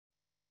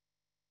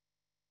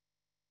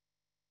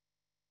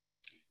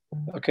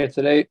Okay,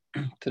 today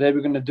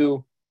we're gonna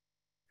do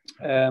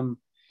Daf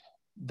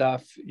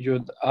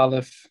Yud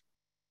Aleph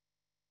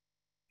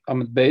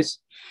Amud Beis.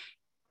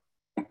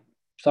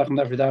 Talking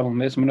Daf Yud Aleph Amud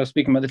Beis. We're not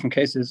speaking about different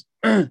cases.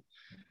 Had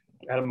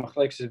a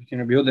machlekes between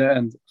Rabbi Yehuda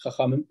and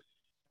Chachamim.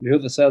 Rabbi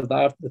Yehuda says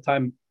that after the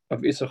time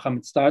of Isur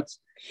Chametz starts,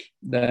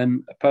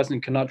 then a person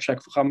cannot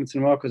check for Chametz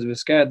anymore because we're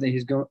scared that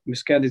he's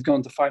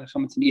going to find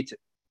Chametz and eat it.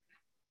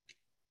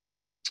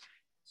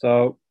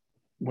 So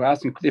we're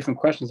asking different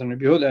questions on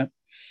Rabbi Yehuda.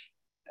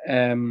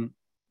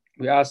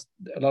 We asked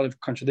a lot of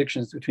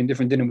contradictions between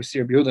different dinim. We see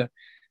Rabbi Yehuda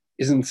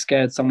isn't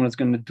scared someone is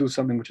going to do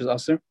something which is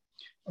asur.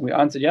 And we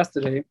answered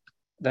yesterday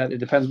that it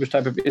depends which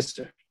type of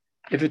isur.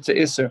 If it's an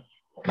isur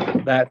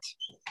that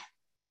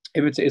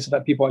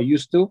people are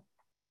used to,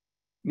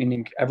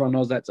 meaning everyone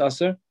knows that's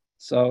asur,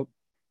 so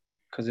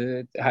because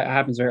it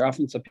happens very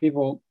often, so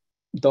people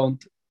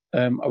don't.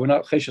 We're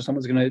not chesed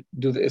someone's going to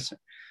do the isur.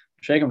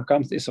 When it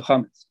comes to isur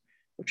chametz,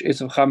 which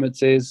isur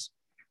chametz is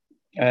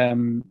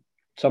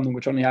something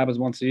which only happens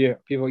once a year.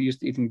 People are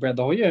used to eating bread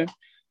the whole year.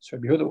 So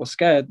Rabbi Yehuda was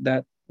scared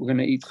that we're going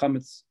to eat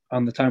chametz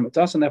on the time it's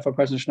us, and therefore a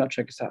person should not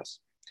check his house.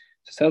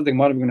 So says the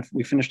Gemara,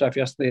 we finished off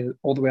yesterday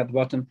all the way at the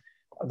bottom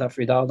of that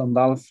Fridal and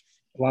Dalef,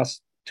 the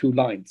last two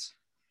lines.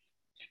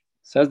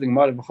 Says the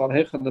Gemara,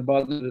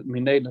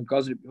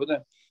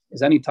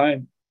 is any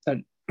time that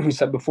we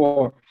said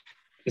before,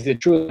 is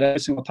it true that every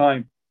single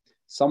time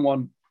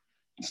someone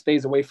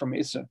stays away from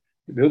Isser,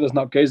 Rabbi Yehuda is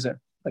not gezer,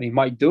 that he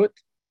might do it?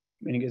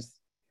 Meaning is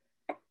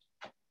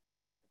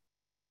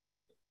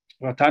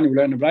Ratani, we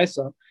learn in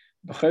Brisa,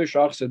 B'cher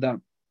Shach Sedam.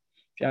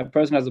 If you have a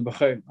person has a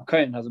B'cher, a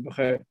Kohen has a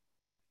B'cher,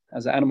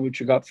 has an animal which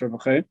you got for a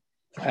B'cher,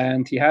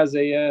 and he has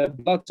a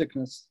blood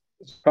sickness,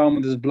 there's a problem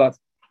with his blood.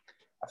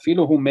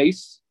 Afilu hu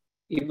mace,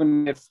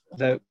 even if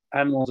the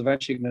animal is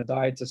eventually going to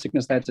die, it's a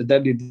sickness that's a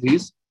deadly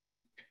disease.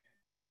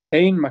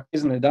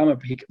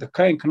 The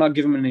Kohen cannot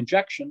give him an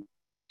injection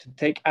to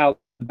take out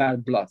the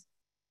bad blood.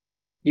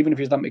 Even if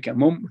he's not making a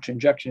mum, which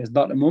injection is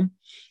not a mum,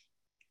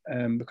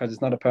 because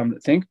it's not a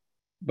permanent thing.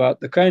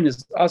 But the Kohen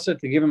is also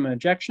to give him an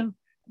injection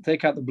to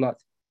take out the blood.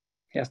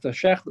 He has to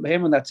shech the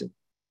behemoth, and that's it.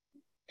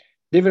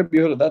 Divrei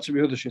Yehuda, that's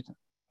Rabbi Yehuda shita.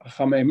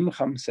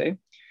 Chachamim say,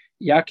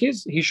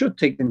 Yakiz, he should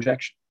take the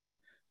injection.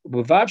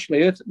 As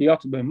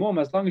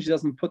long as he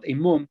doesn't put a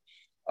mum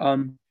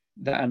on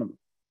the animal.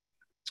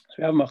 So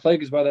we have a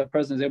machlekes whether a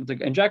person is able to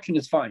take injection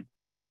is fine.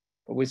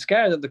 But we're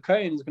scared that the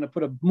Kohen is going to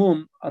put a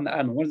mum on the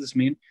animal. What does this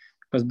mean?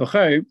 Because a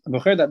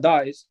b'cher that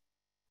dies,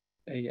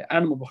 an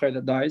animal b'cher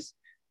that dies,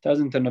 turns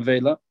into an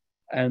avela,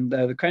 and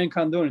the Kohen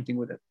can't do anything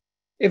with it.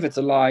 If it's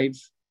alive,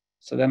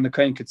 so then the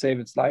Kohen could save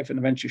its life and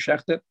eventually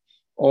shecht it,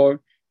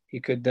 or he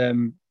could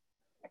do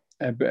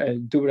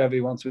whatever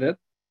he wants with it.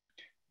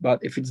 But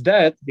if it's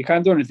dead, he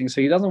can't do anything.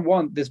 So he doesn't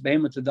want this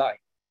behemoth to die.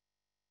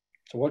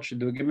 So what should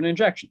he do? Give an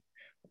injection.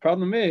 The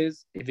problem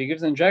is, if he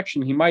gives an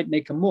injection, he might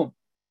make a mum.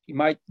 He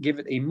might give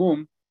it a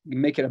mum,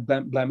 make it a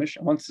blemish.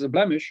 And once it's a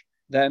blemish,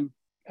 then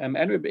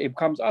anyway, it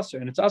becomes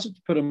asur, and it's asur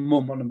to put a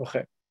mum on a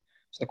b'cher.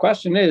 So the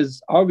question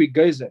is, are we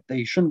gezer that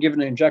he shouldn't give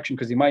an injection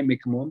because he might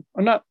make a mum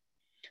or not?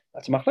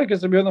 That's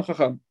machlekes Rabbi Yehuda and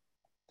Chacham.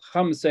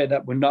 Chacham say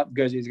that we're not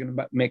gezer, he's going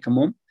to make a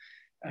mum.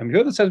 And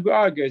Rabbi Yehuda says we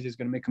are gezer, he's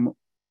going to make a mum.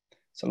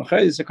 So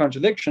it's a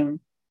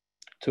contradiction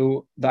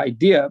to the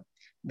idea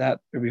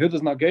that Rabbi Yehuda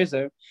is not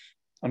gezer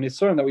on his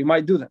certain that we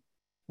might do that.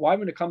 Why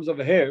when it comes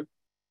over here,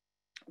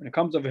 Rabbi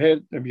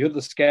Yehuda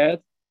is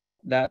scared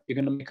that you're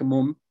going to make a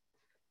mum.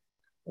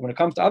 When it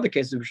comes to other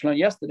cases, which we learned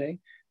yesterday,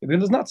 Rabbi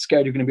Yehuda is not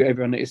scared you're going to be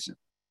over on the Isser.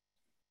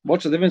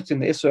 What's the difference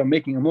in the Isser of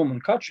making a mum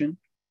and kachin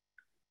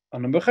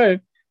on the B'cher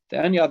to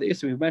any other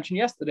Isser we mentioned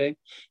yesterday?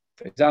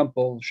 For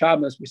example,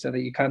 Shabbos, we said that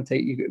you can't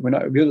take,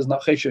 Rabbi Yehuda is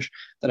not cheshish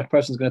that a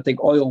person is going to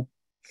take oil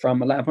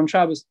from a lamp on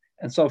Shabbos,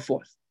 and so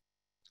forth.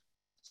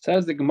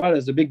 Says the Gemara,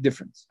 there's a big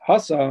difference.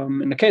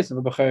 Hasam, in the case of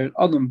a B'cher,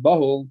 Adam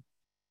Bahul,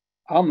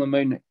 Alma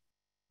Meine.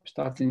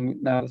 Starting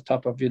now at the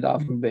top of Yud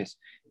Alpha base.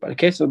 But in the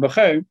case of a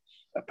B'cher,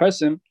 a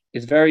person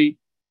is very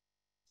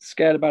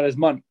scared about his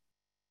money.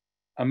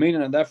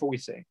 And therefore we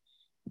say,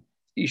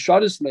 if you're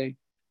going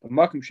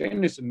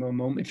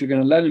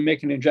to let him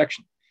make an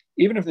injection,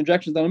 even if the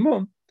injection is not a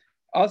mum,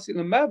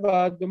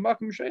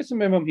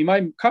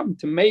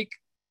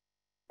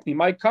 he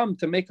might come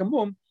to make a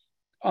mum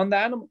on the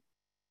animal.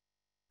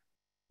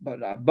 But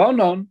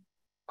Banon,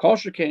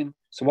 Kosherkin,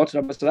 so that's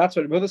what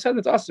the brother said,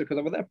 it's us because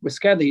we're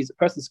scared that a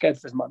person's scared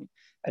for his money,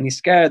 and he's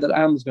scared that the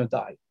animal's going to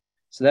die.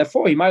 So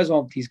therefore, he might as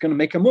well, he's going to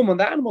make a mum on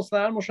the animal, so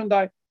the animal shouldn't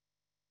die,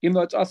 even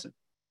though it's us.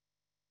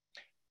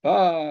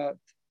 But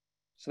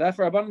so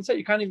therefore, Rabbanan said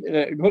you can't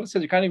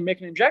even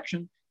make an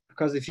injection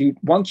because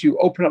once you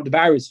open up the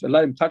barriers to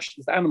let him touch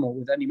this animal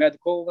with any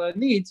medical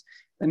needs,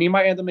 then he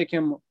might end up making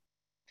him.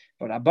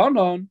 But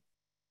Rabbanan,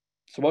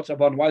 so what's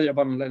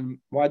Rabbanan?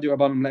 Why do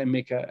Rabbanan let him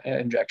make an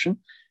injection?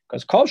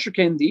 Because Kol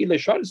Shekin the Ile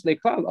Shadis Le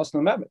Klal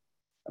Asnal Mabit.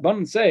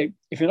 Rabbanan say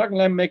if you're not going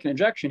to let him make an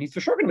injection, he's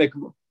for sure going to make a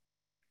mum.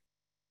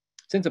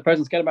 Since a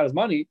person's scared about his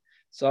money,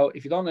 so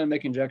if you don't let him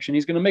make an injection,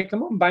 he's going to make a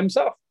mum by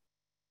himself.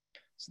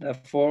 So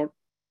therefore,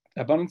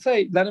 Rabbanan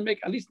say let him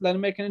make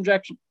an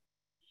injection.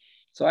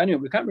 So anyway,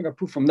 we can't make a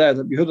proof from there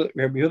that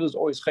Yehuda is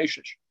always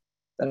cheshish,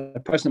 that a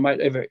person might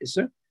ever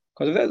isser,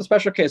 because if there's a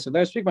special case, so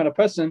they're speaking about a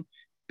person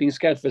being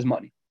scared for his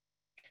money.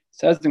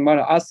 Says the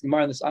Gemara, asks the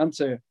Gemara in this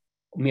answer,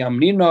 do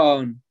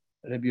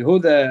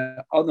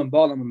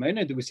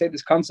we say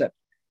this concept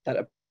that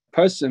a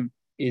person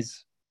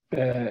is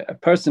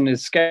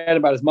scared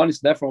about his money, so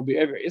therefore will be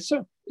ever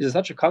isser? Is there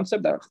such a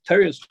concept that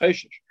Torah is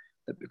cheshish,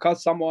 that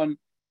because someone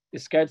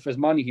is scared for his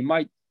money, he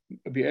might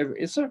be ever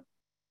isser?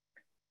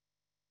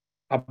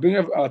 Now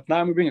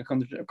we bring a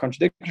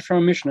contradiction from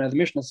a Mishnah. The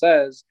Mishnah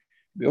says,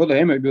 we cannot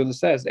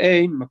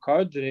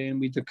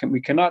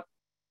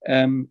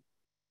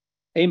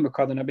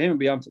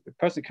the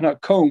person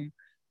cannot comb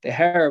the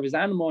hair of his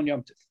animal on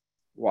Yom Tov.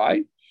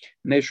 Why?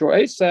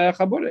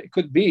 It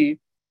could be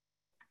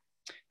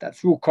that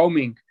through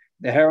combing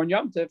the hair on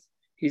Yom Tov,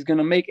 he's going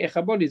to make a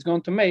chabur. He's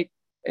going to make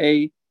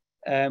a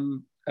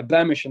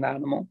blemish in the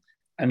animal,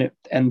 and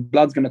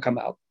blood's going to come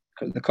out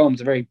because the combs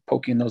are very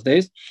pokey in those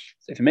days.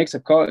 So if he makes a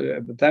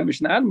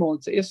blemish in the animal,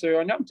 it's an isser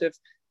on Yom Tov.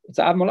 It's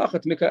a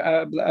malacha to make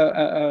a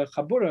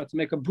chabura, to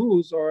make a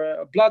bruise or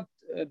a blood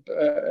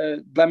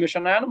blemish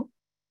on the animal.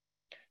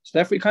 So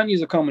therefore, you can't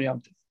use a comb on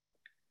Yom Tov.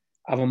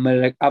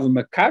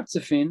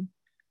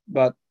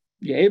 But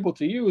you're able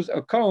to use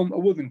a comb, a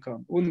wooden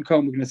comb. A wooden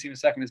comb, we're going to see in a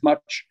second, is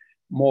much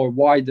more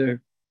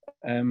wider.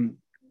 The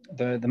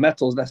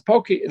metal is less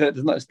pokey.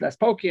 It's less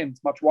pokey, and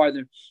it's much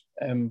wider.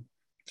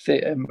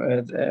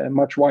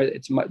 Much wider.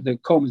 The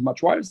comb is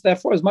much wider. So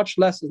therefore, as much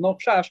less, there's no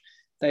chash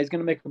that he's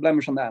going to make a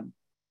blemish on the animal.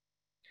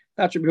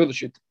 That should be the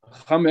shit.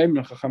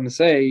 Chacham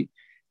say,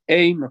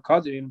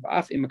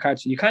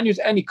 you can't use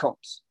any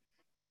combs.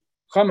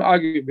 Chacham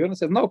argue,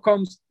 says no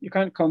combs. You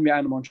can't comb your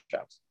animal on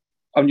Shabbos,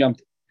 on Yom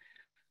Tov.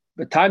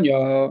 But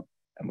Tanya,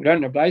 and we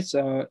learn in Rabbi Eiz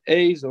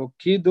or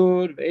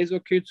Kidur, Eiz or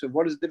Kitzu.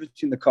 What is the difference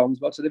between the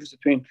combs? What's the difference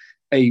between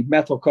a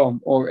metal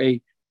comb or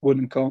a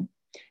wooden comb?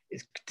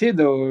 It's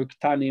Kidur,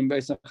 Ktanim,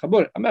 Beis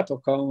Chabur. A metal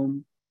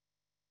comb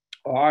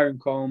or iron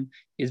comb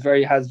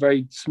has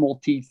very small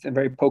teeth and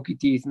very pokey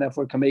teeth, and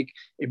therefore it can make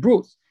a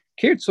bruise.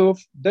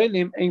 Kirtzuf,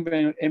 Deilim,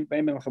 when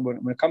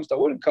it comes to a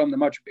wooden comb, they're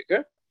much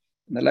bigger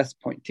and they're less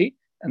pointy,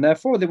 and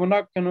therefore they were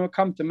not going to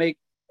come to make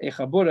a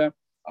chabura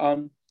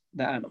on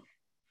the animal.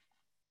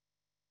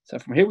 So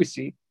from here we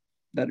see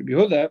that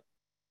Yehuda,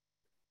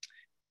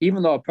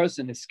 even though a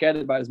person is scared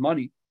about his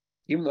money,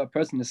 even though a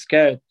person is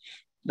scared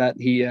that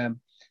he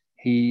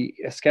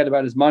is scared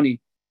about his money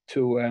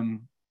to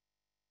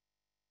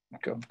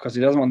because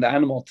he doesn't want the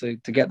animal to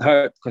get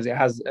hurt because it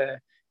has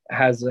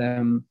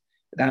the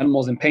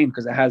animal's in pain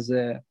because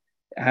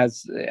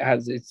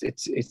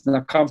it's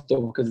not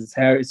comfortable because its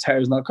hair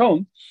is not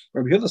combed.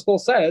 Rabbi Yehuda still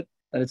said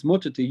that it's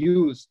mutter to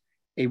use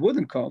a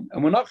wooden comb,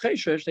 and we're not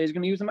cheshish that he's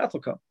going to use a metal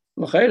comb.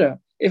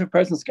 If a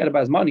person is scared about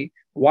his money,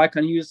 why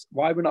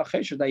we're not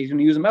cheshish that he's going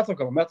to use a metal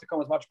comb? A metal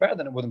comb is much better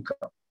than a wooden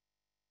comb.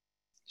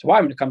 So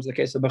why, when it comes to the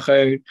case of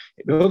Bechir,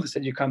 Yehuda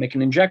said you can't make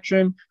an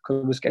injection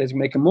because we're scared he's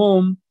going to make a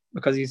mum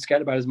because he's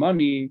scared about his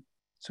money.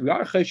 So we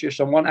are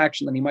cheshish on one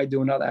action, then he might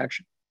do another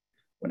action.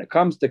 When it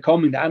comes to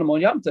combing the animal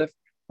on Yom Tov,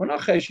 we're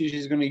not cheshish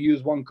he's going to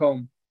use one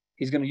comb.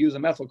 He's going to use a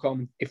metal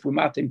comb if we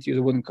mat him to use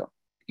a wooden comb,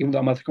 even though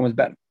a metal comb is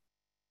better.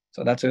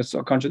 So that's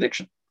a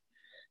contradiction.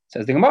 It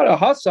says the Gemara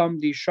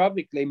Hasam di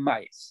Shavik le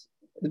Mais.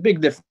 The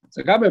big difference.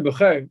 A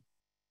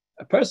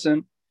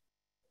person,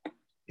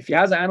 if he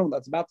has an animal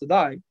that's about to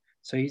die,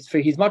 so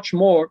he's much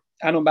more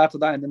animal about to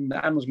die, and then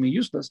the animal's going to be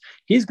useless.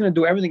 He's going to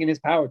do everything in his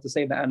power to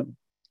save the animal,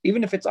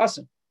 even if it's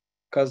awesome,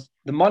 because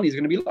the money is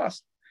going to be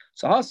lost.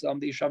 So Hasam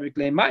di Shavik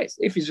le Mais.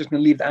 If he's just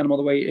going to leave the animal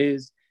the way it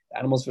is, the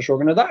animal's for sure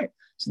going to die.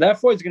 So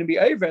therefore, it's going to be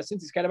over.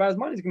 Since he's scared about his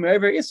money, he's going to be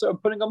over Issa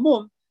of putting a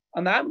mum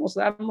on the animal,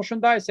 so the animal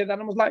shouldn't die, save the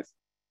animal's life.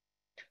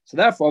 So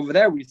therefore, over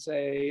there we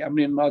say,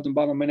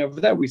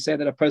 over there we say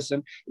that a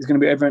person is going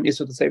to be over an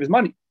Issa to save his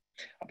money.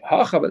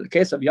 But in the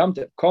case of Yom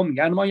Tov,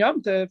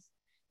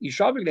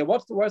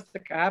 what's the worst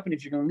that can happen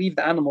if you're going to leave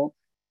the animal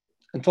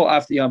until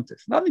after Yom Tov?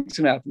 Nothing's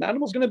going to happen. The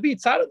animal's going to be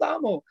tzad the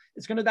animal.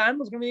 The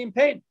animal's going to be in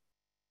pain.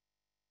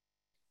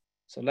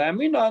 So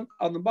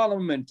on the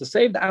bottom to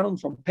save the animal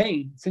from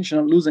pain, since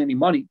you're not losing any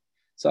money,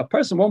 so a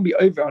person won't be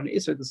over on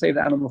Issa to save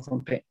the animal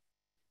from pain.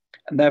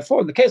 And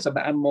therefore, in the case of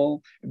the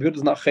animal, if it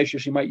is not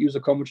cheshish, he might use a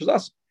comb, which is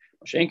us.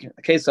 In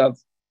the case of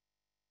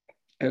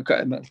a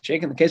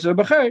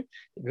bechir,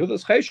 if Yehuda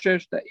is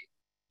cheshish, that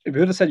if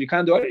Yehuda said you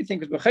can't do anything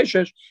because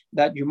cheshish,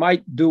 that you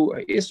might do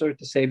a isur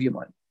to save your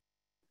money.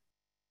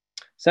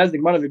 Says the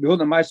Gemara of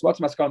Yehuda, what's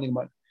maskar the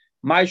Gemara?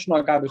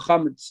 Ma'ishna gabi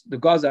chametz the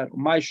gazar,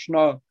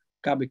 ma'ishna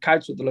gabi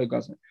kaitzu the lo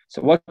gazar.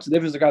 So what's the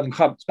difference regarding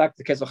chametz? Back to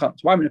the case of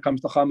chametz. Why when it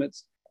comes to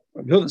chametz?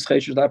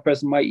 That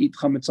person might eat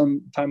chametz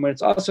on time when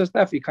it's also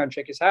stuff. He can't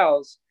check his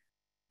house.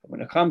 But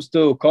when it comes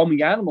to combing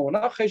the animal, we're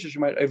not cheshish,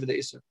 you might over the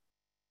isur.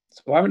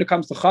 So why when it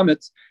comes to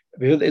chametz,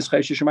 is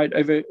cheshish, you might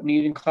over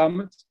needing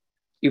chametz,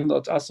 even though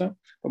it's asa.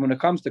 But when it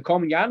comes to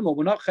combing the animal,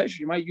 we're not cheshish.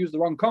 You might use the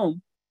wrong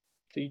comb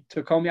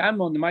to comb the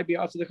animal, and there might be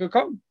asa the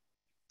comb.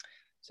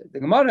 So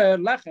the Gemara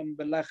lechem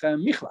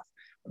belechem michlaf.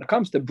 When it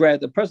comes to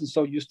bread, the person's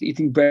so used to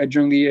eating bread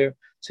during the year.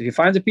 So if he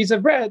finds a piece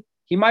of bread,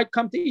 he might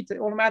come to eat it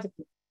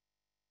automatically.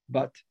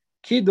 But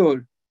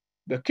kidur,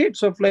 the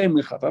kids of flame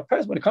a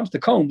person, when it comes to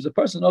combs, a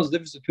person knows the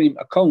difference between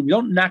a comb. You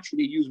don't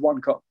naturally use one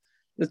comb.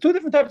 There's two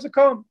different types of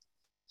comb.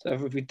 So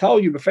if we tell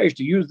you before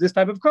to use this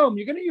type of comb,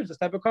 you're going to use this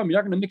type of comb. You're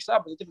not going to mix it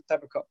up with a different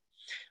type of comb.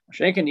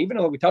 Even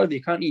though we tell you that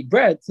you can't eat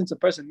bread, since a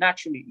person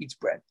naturally eats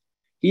bread,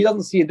 he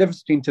doesn't see a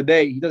difference between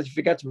today. He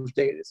forgets which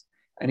day it is,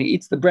 and he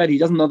eats the bread. He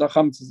doesn't know the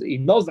chametz. He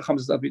knows the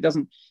chametz, but he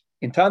doesn't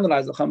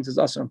internalize the chametz is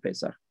also on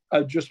Pesach,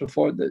 just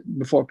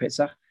before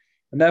Pesach,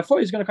 and therefore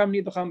he's going to come and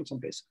eat the chametz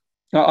on Pesach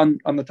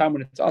on the time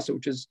when it's also,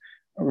 which is,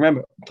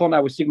 remember, until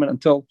now we're sigma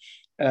until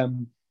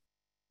the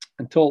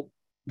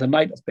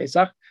night of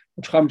Pesach,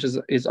 which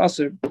chametz is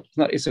also, it's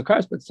not Issur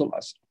Kares, but it's still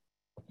us.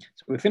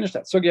 So we finished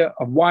that sugya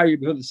of why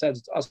Rabbi Yehuda says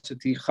it's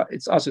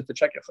also to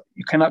check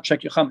you cannot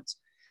check your chametz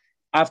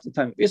after the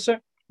time of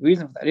Issur. The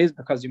reason for that is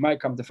because you might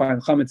come to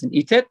find chametz and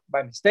eat it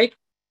by mistake,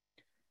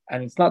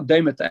 and it's not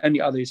daimah to any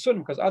other yisurim,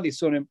 because other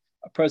yisurim,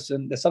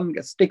 there's something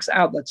that sticks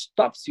out that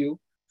stops you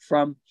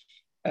from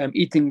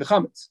eating the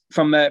chametz,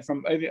 from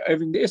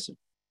overing the Issur,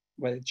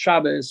 whether it's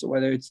Shabbos or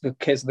whether it's the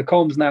case of the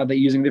combs now they're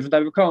using different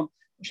type of comb.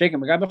 Shaking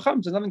Megab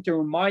chametz, there's nothing to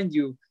remind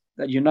you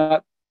that you're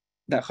not,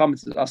 that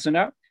chametz is asur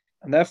now,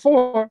 and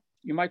therefore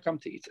you might come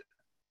to eat it.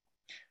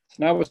 So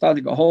now we're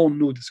starting a whole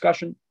new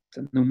discussion. It's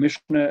a new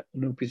Mishnah, a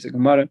new piece of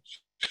Gemara,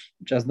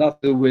 which has nothing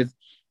to do with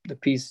the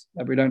piece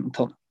that we learned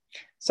until now.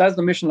 Says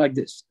the Mishnah like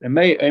this: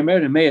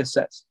 Remeir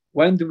says,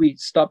 when do we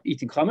stop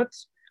eating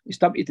chametz? We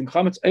stop eating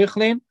chametz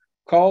eichlin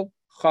called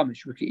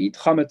chamish. We can eat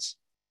chametz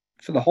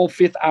for the whole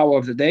 5th hour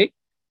of the day,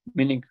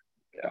 meaning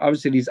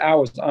obviously these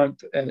hours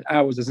aren't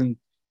hours as in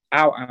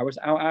our hours.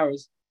 Our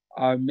hours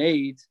are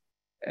made.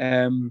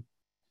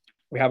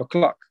 We have a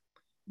clock,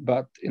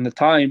 but in the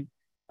time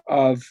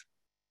of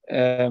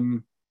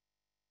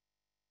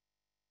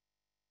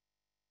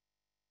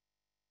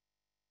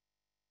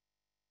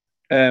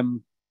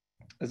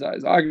there's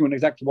an argument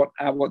exactly what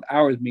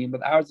hours mean,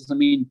 but hours doesn't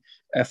mean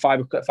 5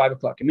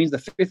 o'clock. It means the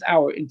 5th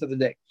hour into the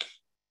day,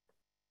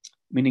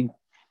 meaning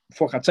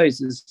before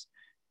chatzos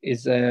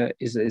is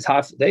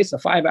half the day. So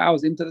 5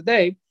 hours into the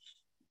day,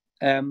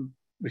 we can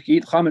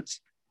eat chametz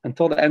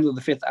until the end of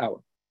the 5th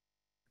hour.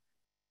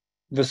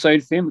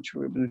 V'soifin,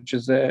 which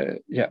is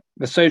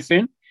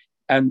v'soifin,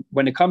 and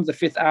when it comes to the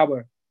 5th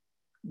hour,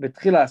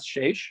 b'tchilas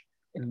sheish,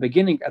 in the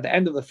beginning, at the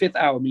end of the 5th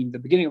hour, meaning the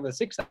beginning of the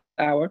 6th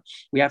hour,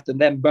 we have to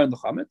then burn the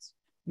chametz,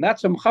 and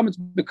that's when chametz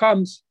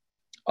becomes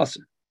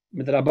asur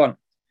midrabanan.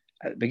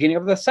 At the beginning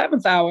of the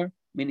 7th hour,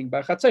 meaning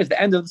by chatzos,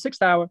 the end of the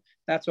 6th hour,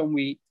 that's when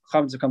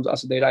chametz becomes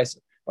asur deiraisa.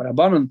 But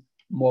Rabbanan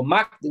more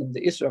makdim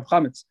the issur of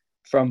chametz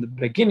from the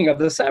beginning of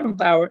the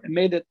 7th hour and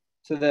made it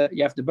to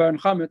you have to burn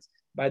chametz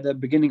by the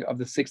beginning of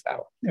the 6th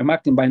hour. They're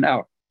makdim by an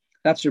hour.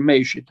 That's your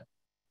Meir Shita.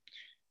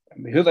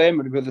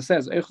 Yehuda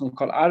says,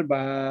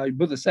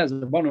 Yehuda says,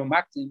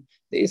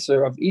 the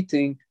issur of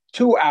eating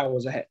 2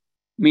 hours ahead,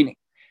 meaning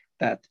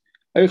that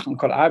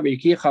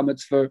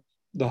for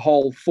the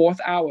whole 4th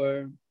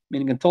hour,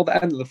 meaning until the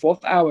end of the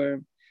 4th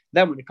hour.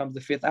 Then when it comes to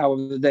the 5th hour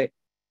of the day,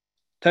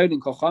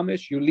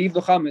 you leave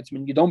the chametz,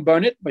 meaning you don't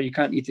burn it, but you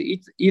can't eat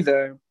it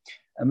either.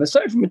 And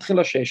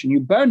you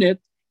burn it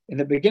in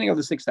the beginning of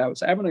the 6th hour.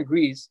 So everyone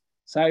agrees,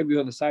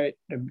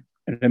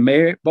 and the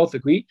mayor both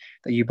agree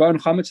that you burn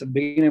chametz at the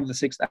beginning of the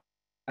 6th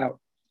hour.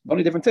 The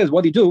only difference is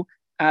what do you do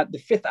at the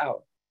 5th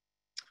hour?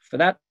 For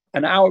that,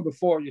 an hour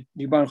before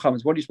you burn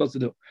chametz, what are you supposed to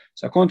do?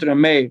 So according to the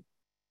mayor,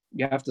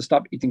 you have to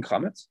stop eating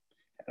chametz.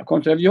 And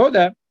according to the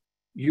Yehuda,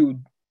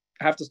 you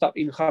have to stop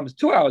eating chametz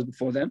 2 hours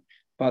before then.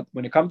 But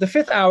when it comes to the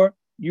 5th hour,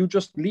 you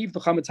just leave the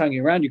chametz hanging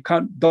around. You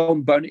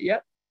don't burn it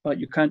yet, but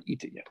you can't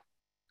eat it yet.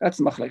 That's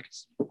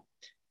machlekes.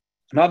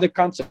 Another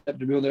concept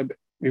the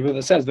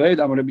Yehuda says,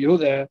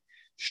 Yehuda,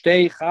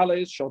 shtei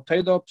chales shel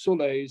teda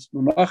psules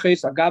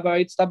munaches agava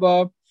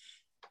itztaba.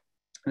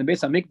 And the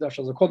base of mikdash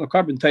is called the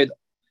carbon teda.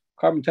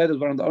 Carbon teda is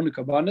one of the only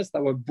kabbanis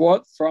that were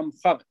brought from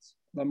chametz.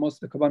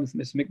 Most of the kabbanis in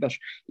this mikdash,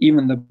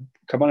 even the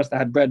kabbanis that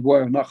had bread,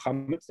 were not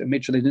chametz. They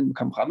made sure they didn't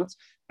become chametz.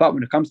 But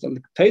when it comes to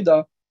the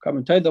teda,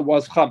 carbon teda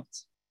was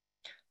chametz.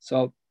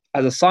 So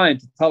as a sign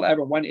to tell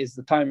everyone when is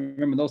the time.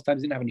 Remember, those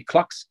times didn't have any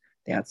clocks.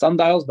 They had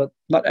sundials, but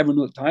not everyone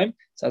knew the time.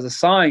 So as a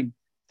sign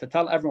to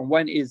tell everyone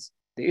when is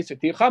the Issur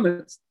Tir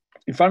Chametz,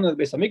 in front of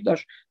the Beis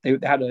Hamikdash, they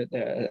had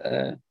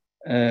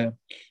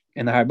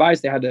in the Harbais,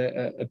 they had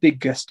a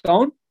big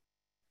stone,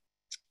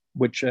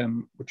 which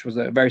was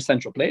a very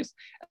central place,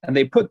 and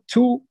they put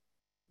 2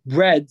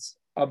 breads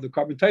of the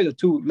carbon teda,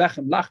 2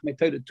 lechem lachme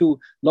teda, 2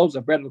 loaves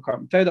of bread of the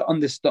carbon teda on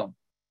this stone.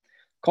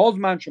 Calls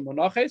man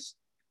shemonaches,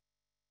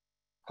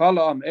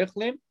 kala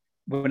echlim.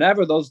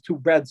 Whenever those 2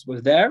 breads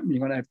was there, when you're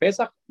going to have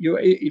Pesach,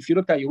 if you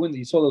looked at your window,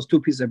 you saw those 2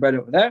 pieces of bread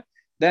over there,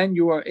 then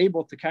you were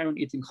able to carry on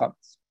eating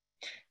chametz.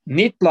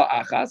 Nitla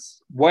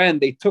achas, when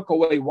they took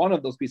away one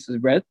of those pieces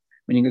of bread,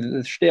 meaning the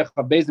shteich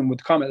habezim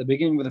would come at the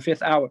beginning of the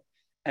 5th hour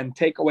and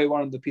take away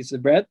one of the pieces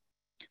of bread,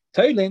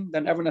 toilin,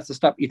 then everyone has to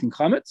stop eating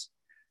chametz.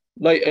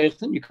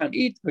 You can't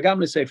eat, but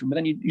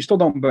then you still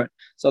don't burn.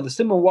 So the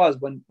symbol was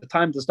when the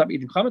time to stop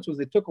eating chametz was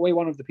they took away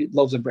one of the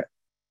loaves of bread.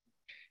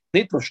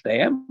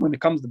 When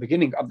it comes to the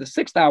beginning of the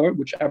 6th hour,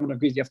 which everyone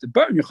agrees you have to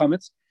burn your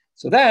chametz,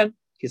 so then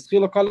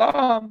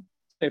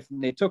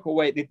they took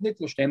away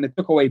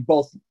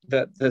both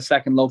the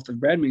second loaf of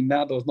bread, meaning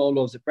now there was no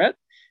loaves of bread,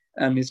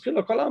 and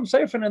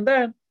and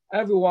then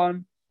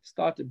everyone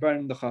started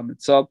burning the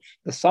chametz. So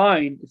the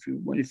sign, if you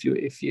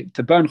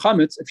to burn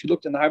chametz, if you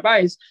looked in the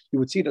harbais, you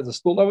would see there's a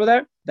stool over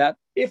there. That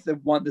if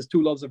there's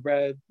 2 loaves of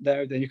bread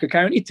there, then you could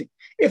carry on eating.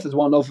 If there's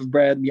 1 loaf of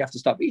bread, you have to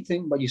stop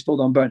eating, but you still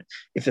don't burn it.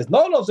 If there's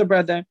no loaves of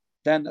bread there,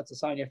 then that's a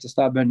sign you have to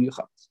start burning your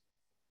chametz.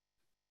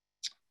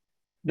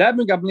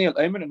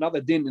 Another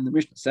din in the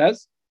Mishnah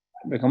says,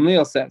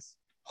 Gamliel says,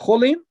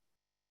 Cholin.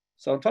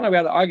 So in Tana we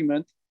had an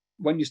argument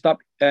when you stop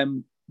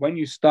eating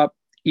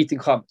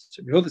chametz.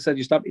 So Yehuda said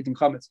you stop eating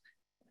chametz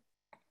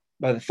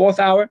by the 4th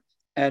hour,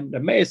 and the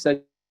Meir said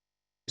you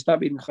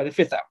stop eating by the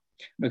 5th hour.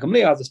 But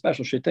Gamliel has a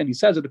special shit, and he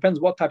says it depends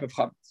what type of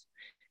chametz.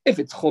 If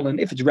it's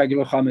cholin, if it's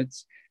regular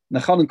chametz, the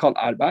cholin called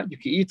arba, you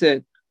can eat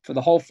it for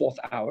the whole 4th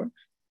hour,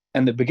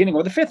 and the beginning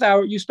of the 5th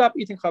hour, you stop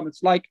eating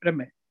chametz like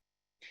Remeh.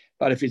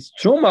 But if it's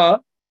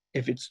truma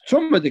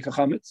dika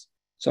chametz,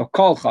 so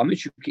called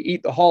chametz, you can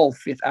eat the whole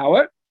 5th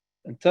hour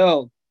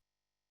until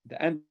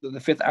the end of the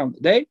 5th hour of the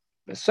day,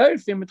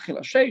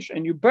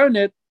 and you burn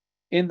it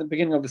in the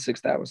beginning of the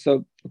 6th hour.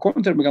 So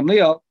according to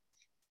Gamliel,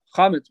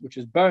 chametz, which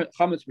is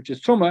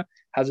truma,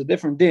 has a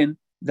different din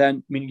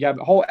than, meaning you have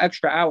a whole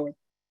extra hour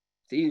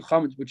to eat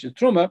chametz, which is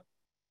truma,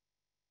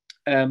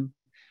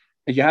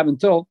 you have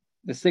until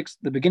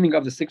the beginning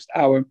of the 6th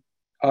hour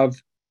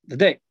of the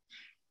day.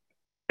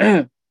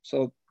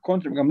 So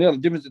according to Gamliel,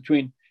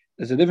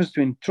 there's a difference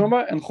between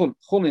truma and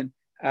chulin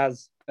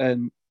as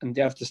and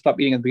you have to stop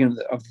eating at the beginning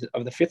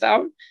of the 5th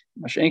hour.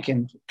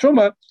 Mashenkin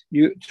truma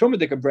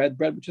dika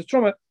bread which is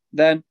truma,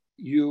 then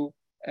you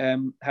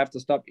have to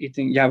stop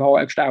eating. You have a whole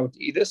extra hour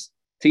to eat this,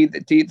 to eat the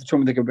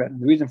truma dika bread.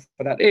 And the reason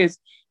for that is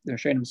the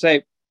Rishonim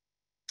say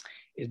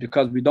is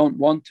because we don't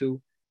want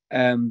to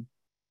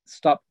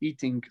stop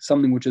eating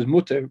something which is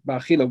mutter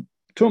ba'achila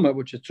truma,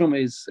 which is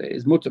truma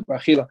is mutter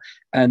ba'achila,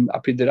 and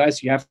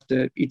apidirais you have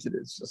to eat it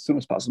as soon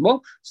as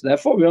possible. So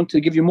therefore, we want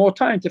to give you more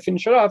time to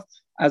finish it off,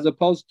 as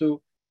opposed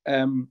to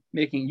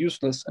making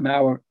useless an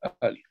hour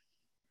early.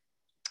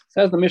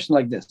 Says the Mishnah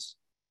like this.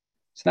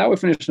 So now we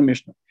finished the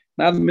Mishnah.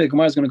 Now the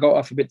Gemara is going to go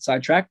off a bit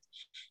sidetracked,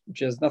 which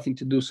has nothing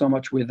to do so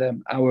much with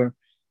our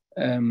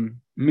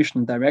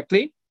Mishnah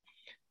directly,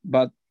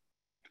 but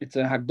it's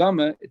a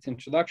Hagdama, it's an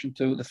introduction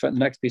to the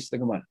next piece of the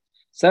Gemara.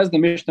 Says the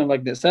Mishnah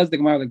like this. Says the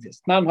Gemara like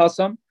this. Nan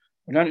Hasam,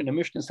 we're not in the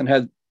Mishnah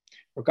Sanhedrin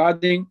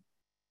regarding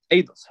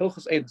Eidos,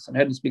 Hilchos Eidos.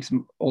 Sanhedrin speaks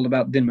all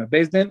about Din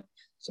Beis Din.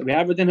 So we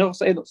have it in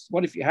Hilchos Eidos.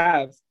 What if you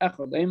have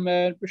Echad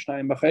Eimer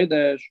b'Shnayim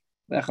b'Chodesh,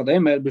 Echad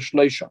Eimer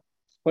b'Shloisha?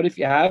 What if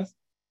you have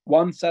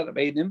one set of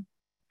Eidim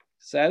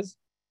says,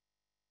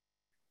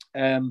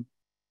 you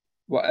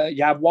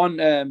have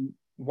one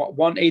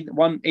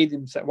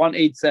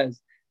Eid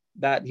says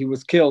that he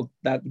was killed,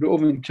 that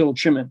Reuven killed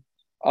Shimon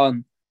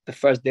on the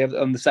first day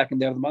on the second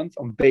day of the month,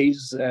 on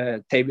Beis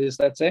Tevis,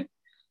 let's say.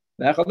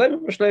 And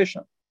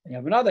you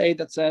have another Eid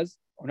that says,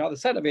 or another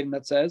set of Eidim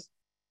that says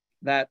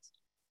that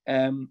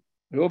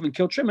Reuven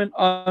killed Shimon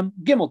on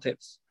Gimel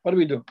Tevis. What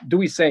do? Do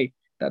we say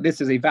that this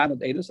is a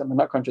valid Eidus and they're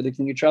not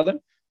contradicting each other,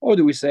 or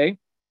do we say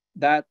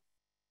that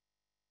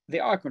they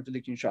are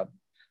contradicting each other?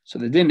 So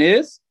the din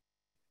is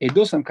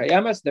Eidus and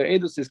Kayamas. Their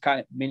Eidus is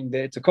Kayam, meaning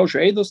that it's a kosher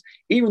Eidus,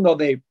 even though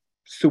they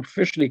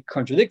superficially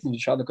contradicting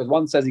each other, because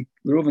one says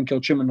Reuven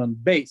killed Shimon on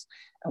base,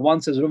 and one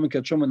says Reuven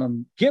killed Shimon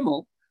on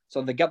Gimel,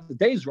 so they got the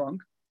days wrong.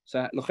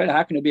 So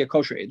how can it be a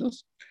kosher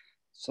Eidus?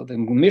 So the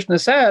Mishnah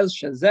says,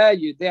 is there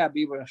any of them?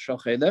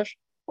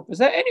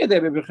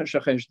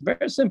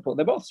 Very simple.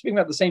 They're both speaking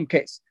about the same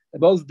case.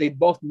 They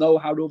both know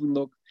how Reuven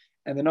looked,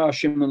 and they know how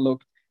Shimon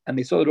looked, and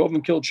they saw that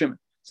Reuven killed Shimon.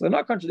 So they're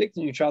not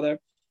contradicting each other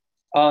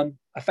on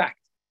a fact.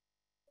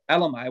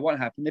 Elamai, what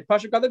happened? They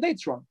Pasha got the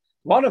dates wrong.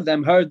 One of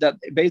them heard that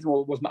Beis Din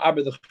was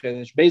Ma'aber the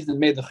Chedesh. Beis Din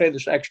made the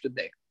Chedesh extra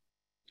day,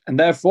 and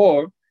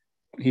therefore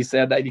he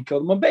said that he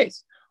killed him on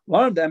base.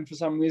 One of them, for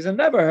some reason,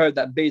 never heard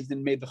that Beis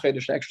Din made the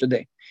Chedesh extra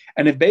day.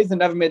 And if Beis Din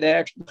never made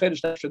the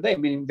Chedesh extra day,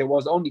 meaning there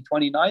was only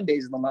 29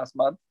 days in the last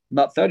month,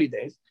 not 30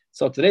 days,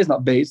 so today's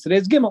not Beis,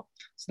 today's Gimel.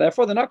 So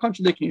therefore, they're not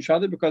contradicting each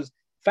other, because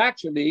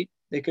factually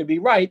they could be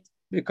right,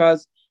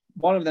 because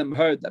one of them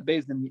heard that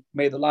Beis Din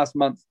made the last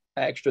month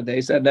extra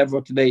day, said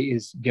therefore today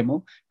is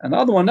Gimel, and the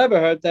other one never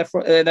heard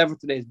therefore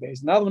today is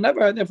Beis. Another one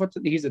never heard therefore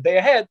he's a day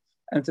ahead,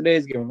 and today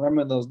is Gimel.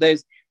 Remember in those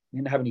days we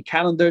didn't have any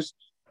calendars.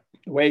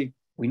 The way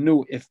we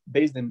knew if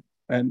Beis Din,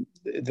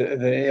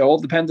 it all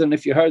depends on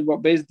if you heard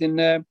what Beis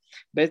Din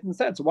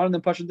said. So one of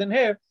them pushed in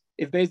here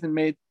if Beis Din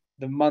made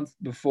the month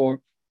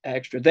before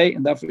extra day,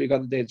 and therefore you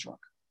got the dates wrong.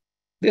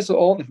 This is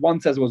all if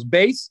one says it was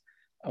Beis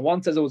and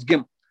one says it was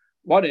Gimel.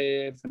 What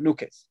if new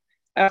case?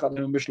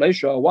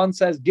 One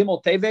says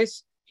Gimel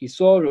Teves, he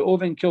saw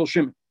Reuven kill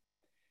Shimon.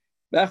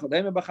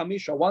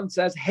 One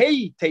says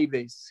Hey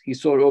Teves, he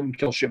saw Reuven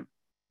kill Shimon.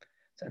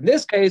 So in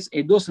this case,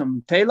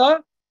 Edusam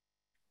Tela.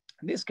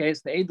 In this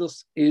case, the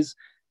Edus is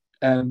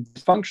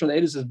functional.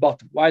 The Edus is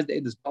bottom. Why is the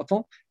Edus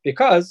bottom?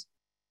 Because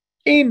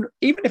Even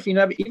if you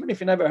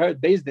never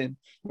heard Beis Din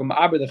from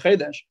Ma'aber the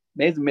Chedesh,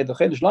 Beis Din made the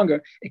Chedesh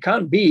longer, it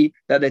can't be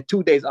that they're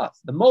 2 days off.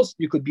 The most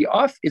you could be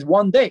off is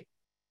 1 day,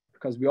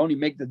 because we only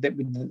make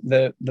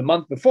the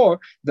month before,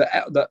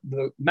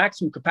 the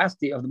maximum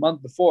capacity of the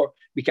month before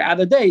we can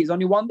add a day is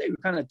only 1 day. We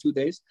can't have 2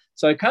 days.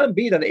 So it can't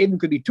be that the Edom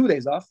could be 2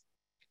 days off.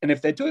 And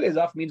if they're 2 days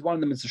off, means one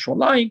of them is a short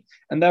lying,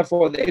 and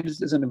therefore the Edom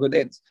isn't a good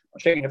Edom.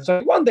 If it's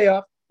only 1 day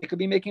off, it could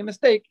be making a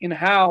mistake in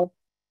how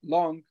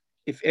long,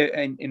 if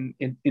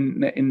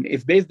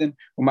Beis Din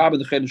or Ma'aber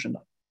the Chedesh or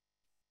not.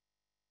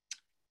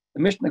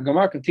 The Mishnah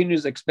Gemara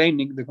continues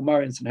explaining the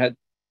Gemara in Sanhedrin.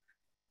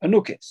 A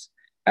new case.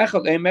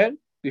 Echad Emer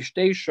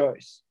b'shtei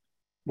shoyos.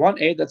 One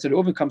aid, that's it,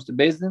 Reuven comes to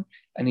Beis Din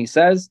and he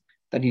says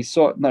that he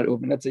saw, not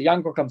Reuven, that's a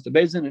Yankov comes to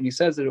Beis Din and he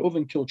says that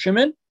Reuven killed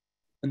Shimon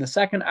in the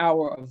second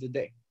hour of the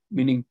day,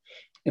 meaning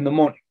in the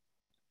morning.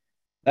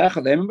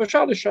 Echad Emer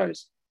b'shalosh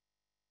shoyos.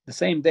 The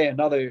same day,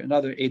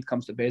 another aid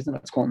comes to Beis Din,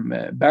 let's call him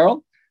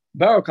Beryl.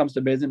 Beryl comes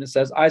to Beis Din and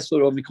says, I saw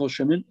Reuven kill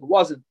Shimon. It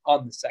wasn't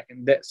on the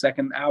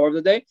second hour of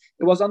the day.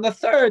 It was on the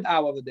third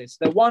hour of the day. So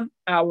they're 1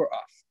 hour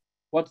off.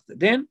 What's the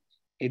din?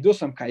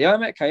 Edusam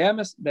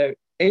kayames, their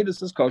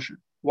edus is kosher.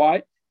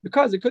 Why?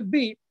 Because it could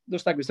be,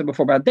 just like we said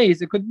before about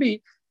days, it could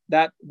be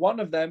that one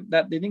of them,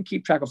 that they didn't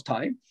keep track of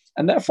time.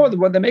 And therefore,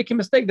 when they make a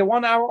mistake, they're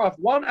 1 hour off.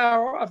 1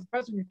 hour off, the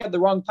person can get the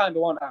wrong time by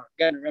 1 hour.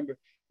 Again, remember,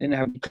 they didn't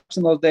have clocks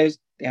in those days.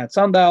 They had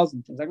sundials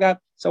and things like that.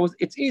 So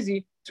it's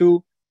easy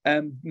to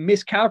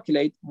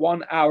miscalculate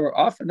 1 hour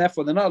off, and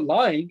therefore they're not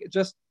lying. It's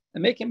just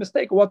they're making a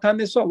mistake of what time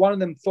they saw. One of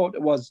them thought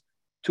it was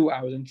 2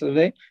 hours into the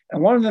day,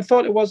 and one of them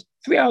thought it was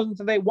 3 hours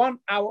into the day. 1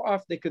 hour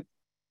off, they could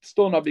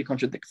still not be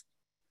contradicted.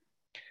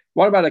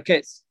 What about a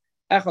case?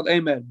 Echad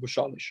Emer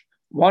b'shalish.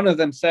 One of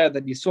them said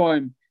that he saw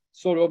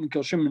Reuven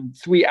kill Shimon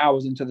 3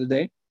 hours into the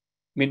day,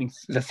 meaning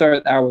the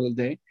third hour of the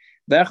day.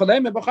 Echad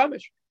Emer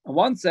b'chamish. And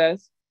one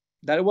says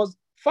that it was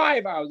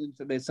 5 hours into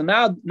the day. So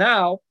now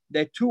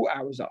they're 2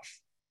 hours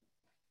off.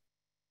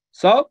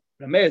 So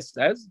Rameir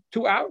says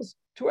 2 hours.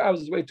 2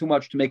 hours is way too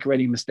much to make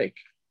already a mistake.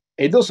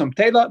 Edusam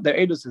Tela, their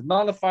edus is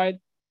nullified.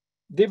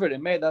 Divrei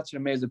Rameir, that's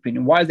Rameir's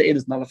opinion. Why is the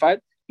edus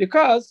nullified?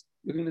 Because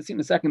we're going to see in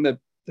a second that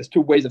there's two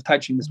ways of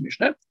touching this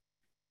Mishnah.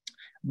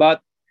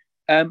 But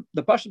the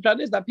Pashut Pshat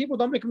is that people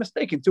don't make a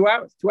mistake in 2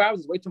 hours. 2 hours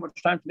is way too much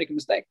time to make a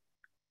mistake.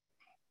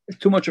 It's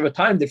too much of a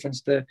time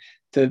difference to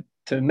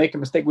make a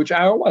mistake. Which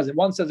hour was it?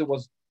 One says it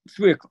was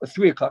 3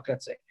 o'clock,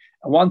 let's say,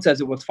 and one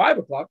says it was 5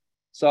 o'clock.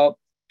 So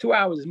 2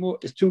 hours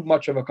is too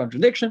much of a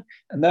contradiction,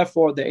 and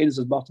therefore the edus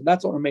is bottom.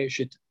 That's what Rameir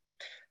shit.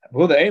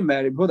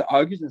 Buddha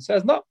argues and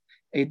says no.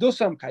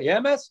 Edusam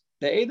kayemes,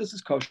 the edus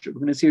is kosher. We're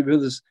going to see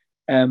Buddha's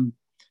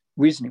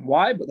reasoning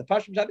why, but the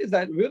Pashut Pshat is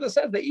that Buddha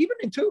says that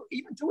even 2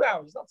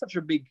 hours is not such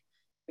a big.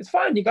 It's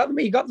fine. He got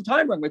the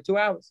time wrong by 2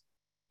 hours.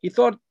 He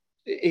thought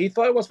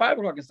it was 5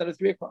 o'clock instead of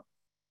 3 o'clock.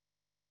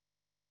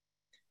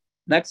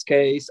 Next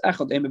case,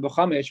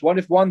 what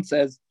if one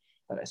says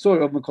that I saw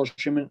Reuven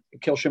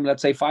kill Shimon,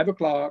 let's say 5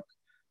 o'clock.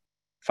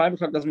 5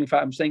 o'clock doesn't mean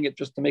 5. I'm saying it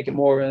just to make it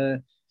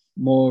more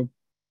not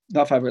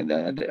 5.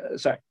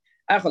 Sorry.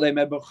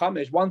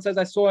 One says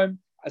I saw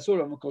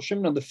Reuven kill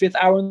Shimon on the 5th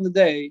hour in the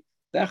day.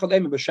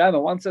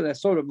 One says I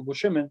saw Reuven kill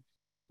Shimon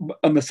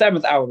on the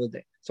 7th hour of the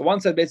day. So one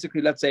said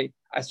basically, let's say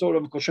I saw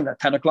Reuven kill Shimon at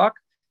 10 o'clock,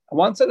 and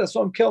one said I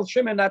saw him kill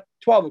Shimon at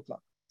 12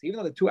 o'clock. So even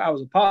though they're 2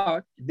 hours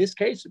apart, in this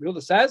case, Rabbi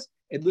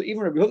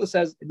Yehuda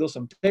says it does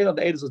some tail of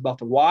the edus is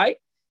about why?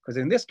 Because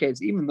in this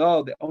case, even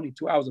though they're only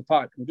 2 hours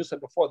apart, we just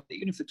said before that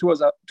even if the 2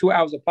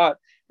 hours apart,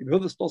 Rabbi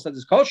Yehuda still says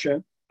it's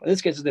kosher, but in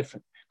this case it's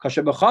different.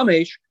 Kosher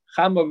b'chamesh,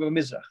 chama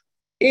b'mizrach.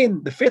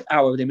 In the 5th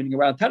hour of the day, meaning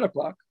around 10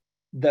 o'clock,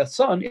 the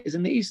sun is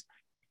in the east.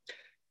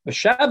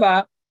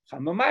 B'shava,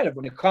 chama ma'arav.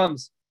 When it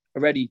comes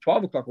already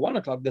 12 o'clock or 1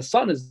 o'clock, the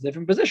sun is a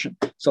different position.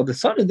 So the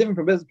sun is a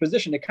different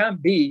position. It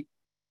can't be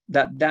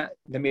that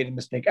they made a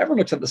mistake. Everyone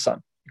looks at the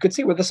sun. You could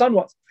see where the sun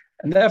was.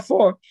 And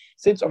therefore,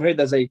 since over here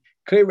there's a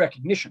clear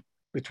recognition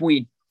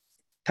between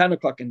 10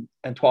 o'clock and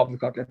 12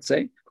 o'clock, let's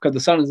say, because the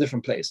sun is a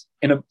different place,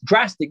 in a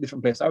drastic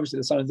different place. Obviously,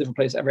 the sun is a different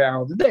place every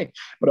hour of the day,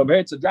 but over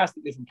here it's a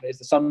drastic different place.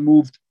 The sun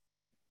moved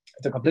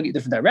in a completely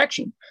different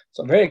direction.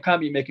 So over here it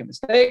can't be making a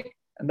mistake,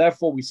 and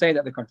therefore we say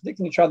that they're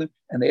contradicting each other,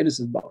 and the edus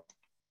is both.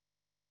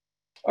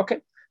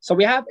 Okay, so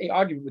we have an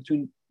argument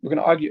between, we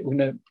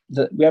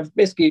have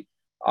basically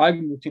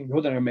argument between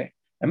Yehuda and Rameir.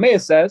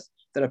 Rameir says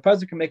that a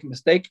person can make a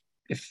mistake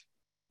if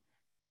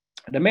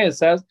Rameir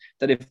says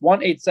that if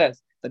 1/8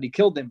 says that he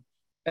killed him,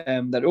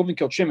 that Reuven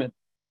killed Shimon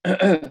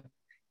at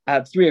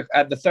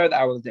the 3rd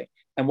hour of the day,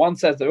 and one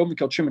says that Reuven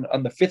killed Shimon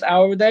on the 5th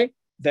hour of the day,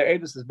 their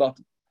edus is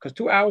bottom, because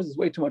 2 hours is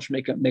way too much to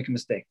make a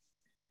mistake.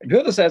 And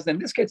Yehuda says that in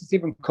this case it's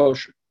even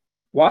kosher.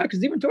 Why?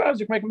 Because even 2 hours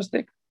you can make a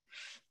mistake.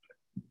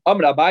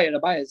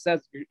 Rabbi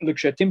says,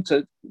 if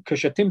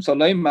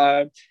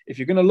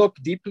you're going to look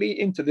deeply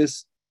into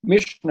this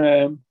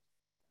Mishnah,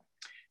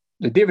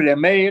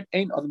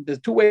 there's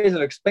two ways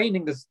of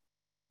explaining this.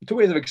 2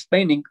 ways of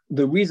explaining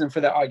the reason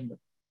for their argument.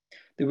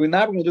 We're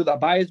now going to do the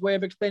Abaye's way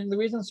of explaining the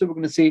reason, so we're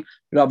going to see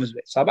Rav's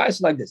way. So Abaye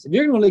is like this. If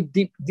you're going to look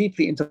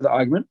deeply into the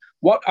argument,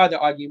 what are they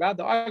arguing about?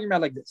 They're arguing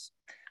about like this.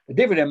 The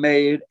dividend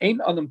made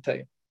ain't on them tell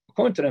you.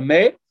 According to the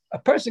maid, a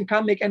person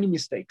can't make any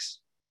mistakes.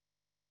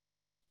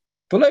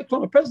 A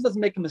person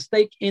doesn't make a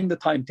mistake in the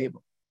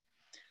timetable.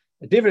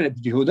 The dividend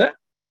of Yehuda,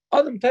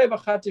 Adam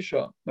Teva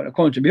Chatisha. But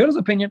according to Yehuda's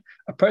opinion,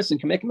 a person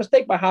can make a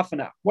mistake by half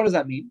an hour. What does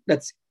that mean?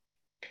 Let's see.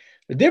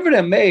 The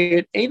dividend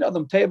made ain't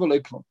Adam Teva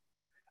Leiklum.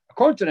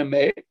 According to the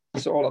Meir,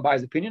 this is all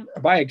Abai's opinion.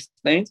 Abai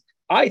explains,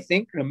 I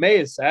think the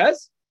Meir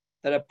says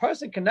that a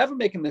person can never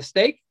make a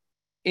mistake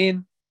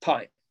in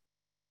time.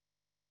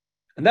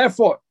 And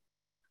therefore,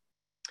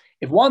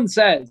 if one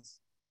says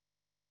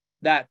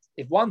that,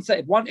 if one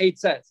eight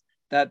says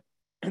that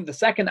in the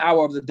second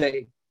hour of the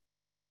day,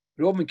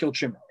 Reuven killed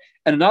Shimon,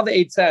 and another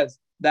eight says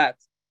that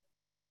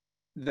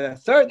the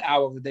third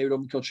hour of the day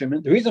Reuven killed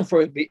Shimon, the reason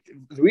for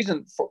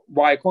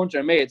why according to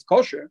the Meir it's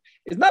kosher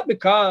is not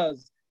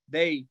because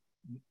a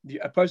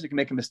person can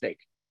make a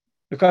mistake.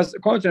 Because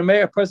according to the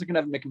Meir, a person can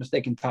never make a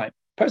mistake in time.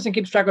 A person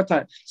keeps track of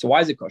time. So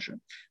why is it kosher?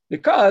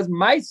 Because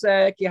when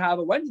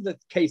did the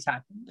case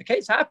happen? The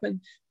case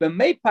happened when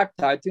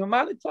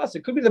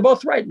it could be they're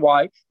both right.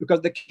 Why?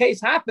 Because the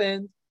case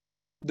happened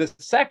the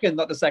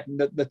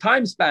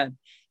time span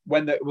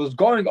when it was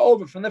going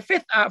over from the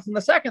fifth hour, from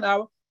the second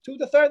hour to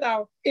the third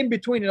hour, in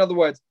between, in other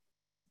words,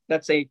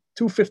 let's say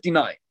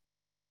 2:59.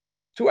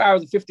 2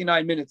 hours and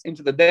 59 minutes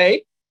into the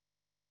day,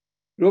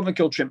 Reuven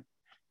killed Shimon.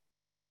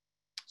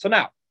 So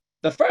now,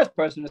 the first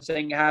person is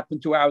saying it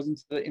happened 2 hours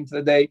into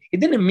the day. He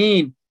didn't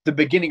mean the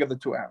beginning of the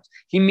 2 hours.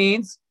 He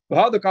means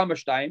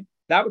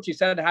that which he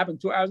said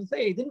happened 2 hours into the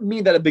day. He didn't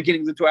mean that the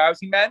beginning of the 2 hours.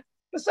 He meant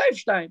the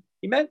safe time.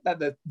 He meant that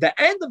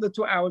the end of the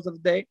 2 hours of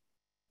the day,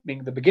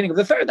 meaning the beginning of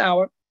the third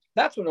hour,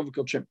 that's when Reuven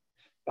killed Shimon.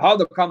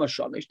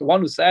 The one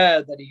who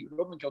said that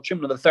Reuven killed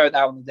Shimon in the third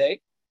hour of the day,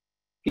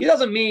 he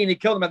doesn't mean he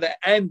killed him at the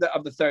end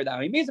of the third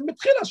hour. He means at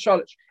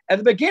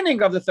the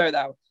beginning of the third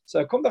hour.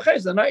 So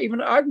they're not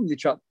even arguing with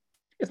each other.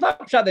 It's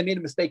not that they made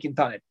a mistake in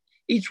time.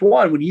 Each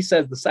one, when he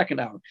says the second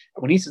hour,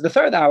 and when he says the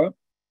third hour,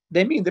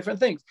 they mean different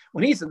things.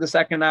 When he said the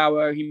second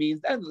hour, he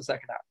means the end of the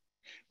second hour.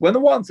 When the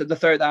one said the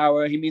third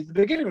hour, he means the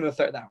beginning of the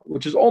third hour,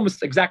 which is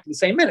almost exactly the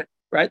same minute,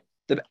 right?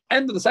 The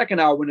end of the second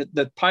hour, when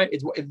the time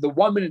is the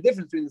 1 minute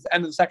difference between the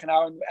end of the second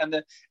hour and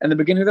the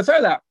beginning of the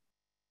third hour.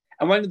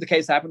 And when did the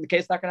case happen? The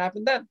case not going to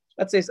happen then.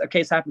 Let's say a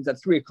case happens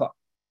at 3 o'clock,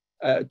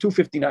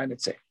 2:59,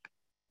 let's say.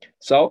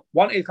 So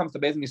 1:08 comes to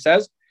base and he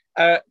says,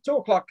 2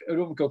 o'clock,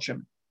 Reuven killed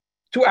Shimon.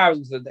 2 hours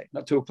into the day,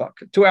 not 2 o'clock,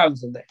 2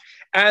 hours into the day.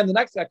 And the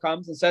next guy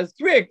comes and says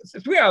 3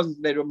 hours into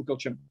the day, Reuven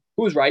killed Shimon.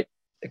 Who's right?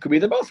 It could be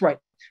they're both right.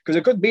 Because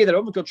it could be that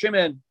Reuven killed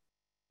Shimon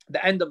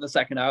the end of the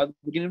second hour, the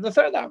beginning of the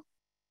third hour.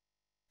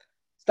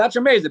 So that's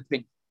your Meir's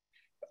opinion.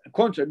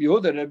 According to Rabbi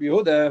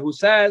Yehuda, who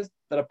says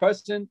that a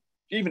person,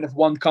 even if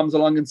one comes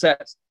along and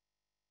says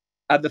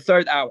at the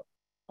third hour,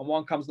 and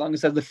one comes along and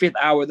says the fifth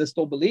hour, they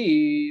still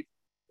believe.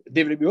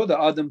 Rabbi Yehuda,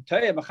 Adam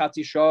Tayeh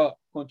Machati Shah.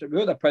 According to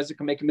Rabbi Yehuda, a person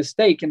can make a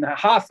mistake in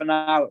half an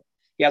hour.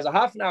 He has a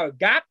half an hour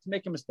gap to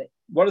make a mistake.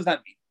 What does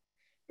that mean?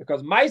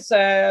 Because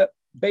Maisa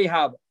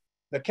Beihava,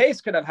 the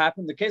case could have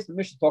happened. The case the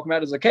Mishnah is talking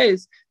about is a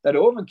case that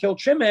Reuven killed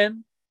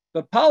Shimon,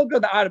 but Palga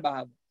the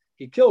Arbahava.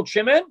 He killed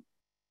Shimon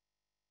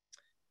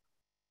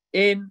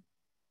in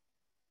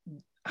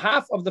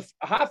half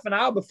an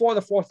hour before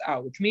the fourth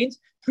hour, which means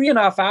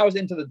 3.5 hours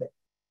into the day.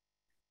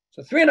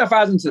 So 3.5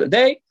 hours into the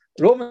day,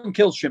 Reuven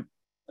kills Shimon.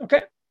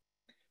 Okay.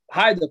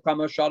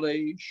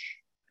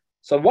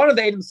 So one of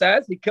the Edom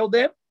says he killed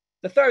him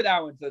the third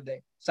hour into the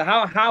day. So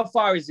how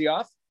far is he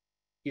off?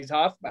 He's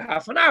off by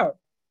half an hour.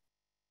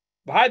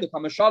 The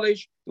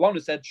one who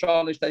said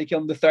Shalish that he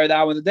killed him the third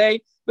hour in the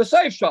day,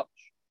 besides Shalish.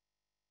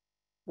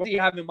 What do you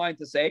have in mind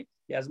to say?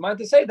 He has in mind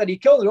to say that he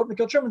killed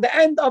Shimon at the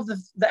end of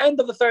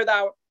the third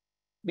hour,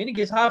 meaning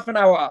he's half an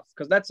hour off.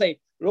 Because let's say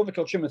Reuven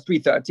killed Shimon at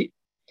 3:30.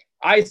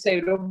 I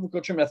say Reuven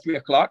killed Shimon at 3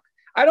 o'clock.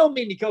 I don't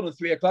mean he killed him at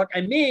 3 o'clock.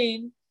 I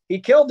mean he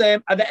killed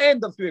him at the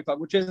end of 3 o'clock,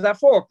 which is at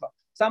 4 o'clock.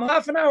 So I'm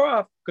half an hour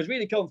off because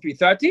really killed him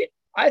 3:30.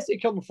 I say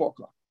killed him 4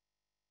 o'clock.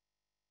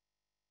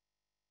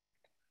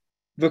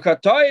 So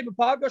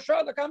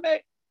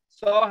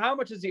how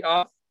much is he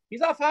off?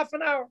 He's off half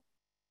an hour.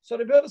 So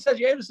the Bible says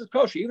Yedus is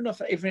kosher, even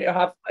if you're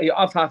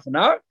off half an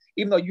hour,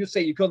 even though you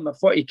say you killed him at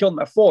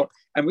 4,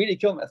 and really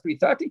killed him at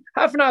 3:30,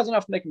 half an hour is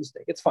enough to make a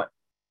mistake. It's fine.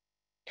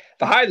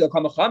 So the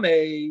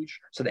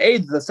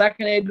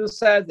second aid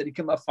says that he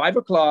killed him at 5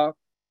 o'clock.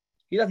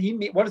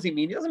 What does he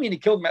mean? He doesn't mean he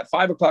killed him at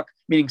 5 o'clock,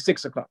 meaning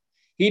 6 o'clock.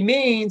 He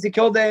means he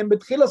killed him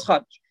b'tchilas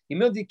chadsh. He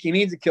means he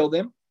killed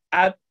him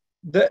at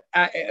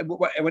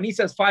when he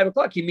says 5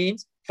 o'clock, he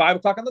means 5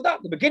 o'clock on the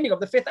dot, the beginning of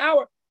the fifth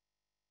hour.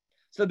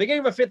 So the beginning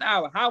of the fifth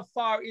hour, how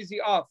far is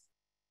he off?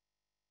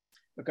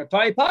 And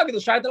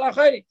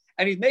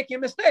he's making a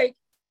mistake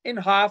in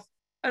half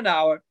an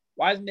hour.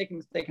 Why is he making a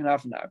mistake in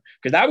half an hour?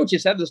 Because that what you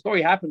said, the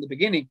story happened at the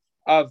beginning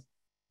of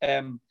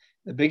 5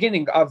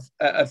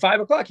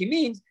 o'clock. He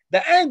means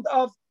the end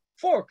of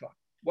 4 o'clock.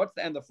 What's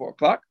the end of 4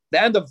 o'clock?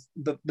 The end of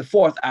the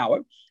fourth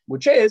hour,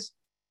 which is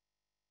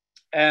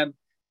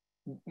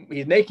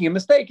he's making a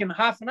mistake in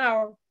half an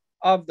hour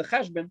of the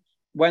cheshbon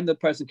when the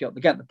person killed.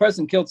 Again, the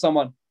person killed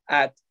someone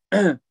at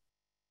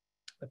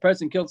the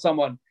person killed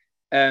someone.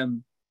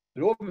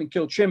 Reuven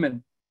killed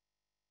Shimon.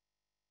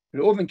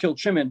 Reuven killed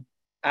Shimon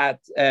at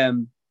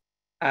in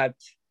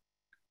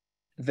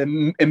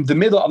the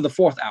middle of the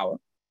fourth hour,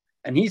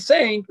 and he's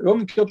saying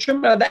Reuven killed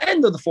Shimon at the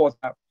end of the fourth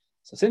hour.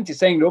 So since he's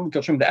saying Reuven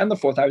killed Shimon at the end of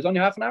the fourth hour, he's only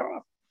half an hour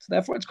off. So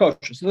therefore, it's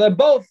kosher. So they're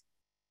both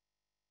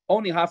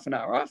only half an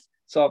hour off.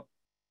 So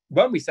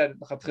when we said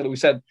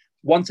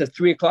one says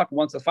 3 o'clock,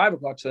 one says 5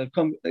 o'clock, so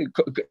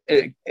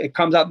it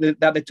comes out that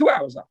they're 2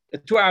 hours off. The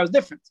 2 hours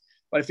difference.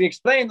 But if you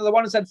explain that the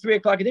one who said 3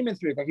 o'clock, it didn't mean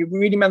 3 o'clock. He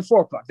really meant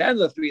 4 o'clock, the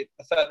end of the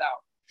third hour.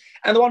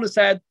 And the one who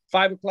said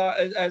 5 o'clock,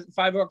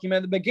 5 o'clock, he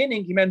meant the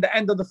beginning. He meant the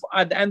end of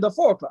at the end of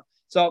 4 o'clock.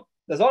 So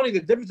there's only the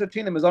difference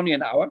between them is only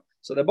an hour.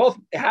 So they both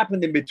it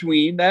happened in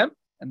between them,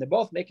 and they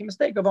both make a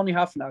mistake of only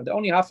half an hour. They're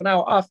only half an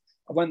hour off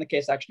of when the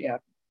case actually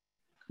happened.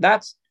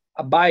 That's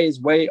Abaye's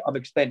way of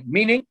explaining.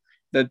 Meaning,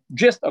 the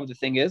gist of the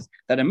thing is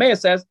that a mayor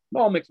says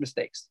no one makes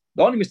mistakes.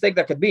 The only mistake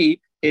that could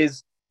be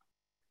is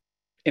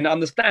in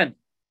understanding.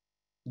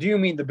 Do you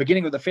mean the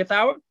beginning of the 5th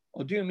hour,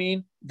 or do you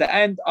mean the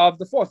end of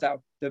the 4th hour?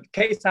 The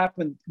case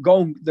happened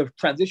going the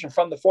transition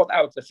from the 4th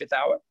hour to the 5th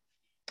hour,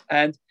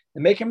 and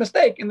they make a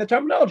mistake in the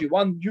terminology.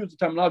 One used the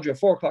terminology of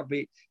 4 o'clock, but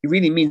he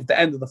really means the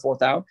end of the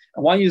 4th hour,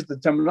 and one used the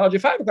terminology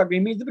of 5 o'clock, but he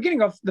means the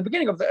beginning of the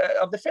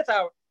 5th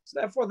hour. So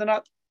therefore, they're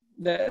not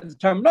the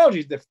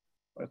terminology is different.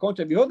 But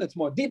according to Yehuda, it's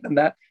more deep than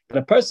that. But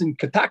a person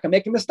could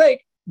make a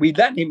mistake. We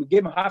let him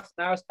give him half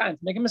an hour's time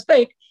to make a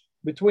mistake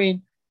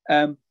between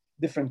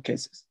different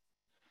cases.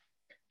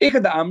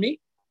 Some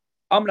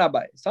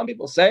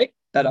people say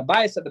that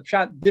Abaye said the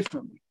pshat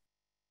differently.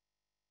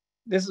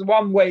 This is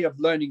one way of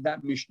learning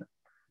that Mishnah,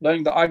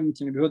 learning the argument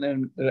between Yehuda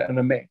and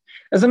Rameh.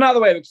 There's another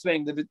way of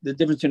explaining the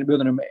difference between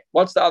Yehuda and Rameh.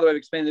 What's the other way of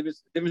explaining the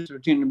difference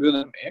between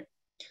Yehuda and Rameh?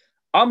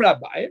 Amr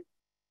Abaye,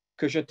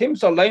 Kshatim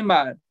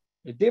Soleiman,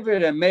 the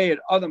difference Rameh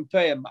Adam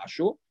Toya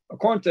Mashu.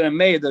 According to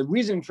Rameh, the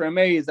reason for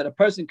Rameh is that a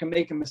person can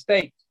make a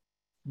mistake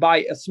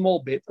by a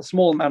small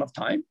amount of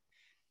time,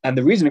 and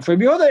the reason for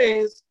Yehuda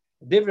is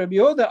According to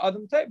Yehuda,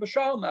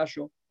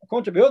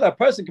 a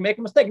person can make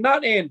a mistake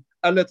not in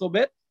a little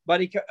bit,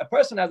 but a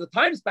person has a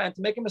time span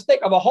to make a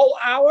mistake of a whole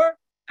hour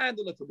and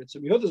a little bit.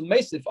 So Yehuda's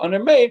mesif on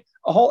Rameh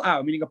a whole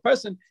hour, meaning a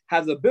person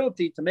has the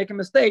ability to make a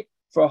mistake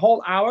for a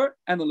whole hour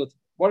and a little bit.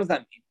 What does that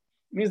mean?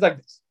 It means like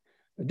this.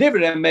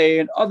 According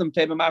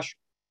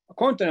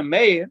to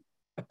Rameh,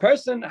 a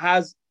person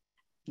has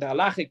the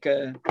halachic,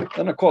 I'm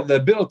going to call it the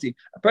ability.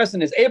 A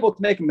person is able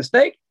to make a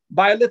mistake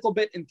by a little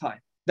bit in time.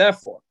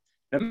 Therefore,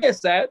 Rameh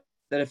said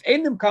that if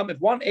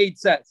one aid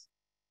says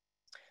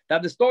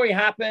that the story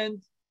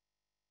happened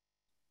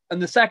in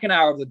the 2nd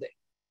hour of the day,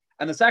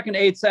 and the second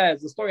aid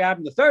says the story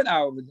happened the 3rd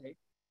hour of the day,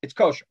 it's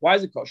kosher. Why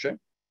is it kosher?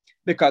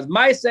 Because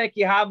Ma'aseh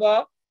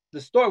Kihava,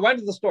 the story. When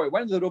did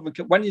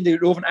the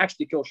Reuven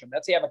actually kill Shimon?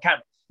 Let's say you have a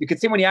camera. You can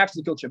see when he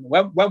actually killed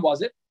Shimon. When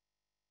was it?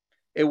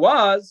 It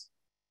was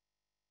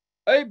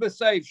right? The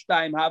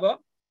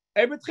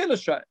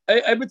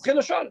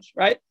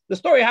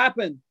story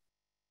happened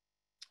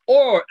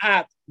or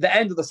at the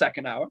end of the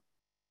 2nd hour,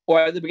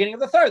 or at the beginning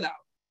of the 3rd hour.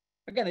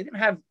 Again, they didn't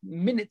have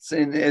minutes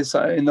in those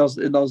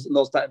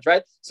times,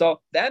 right? So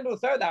the end of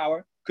the 3rd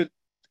hour could,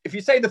 if you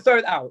say the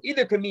 3rd hour,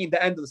 either could mean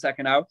the end of the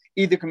 2nd hour,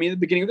 either could mean the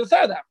beginning of the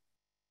 3rd hour.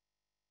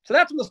 So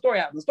that's when the story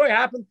happened. The story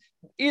happened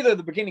either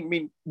the beginning,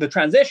 mean the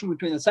transition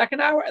between the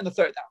 2nd hour and the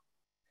 3rd hour.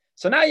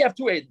 So now you have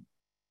two edim.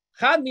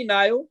 Chad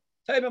minayu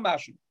teiba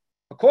mashu.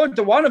 According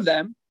to one of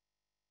them,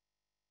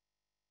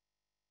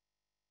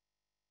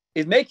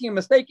 is making a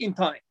mistake in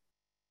time.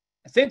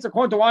 Since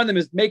according to one of them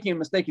is making a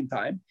mistake in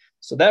time,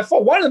 so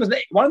therefore one of them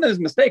is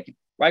mistaken,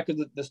 right?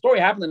 Because the story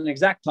happened in an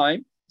exact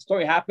time. The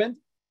story happened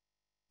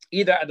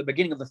either at the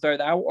beginning of the 3rd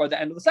hour or the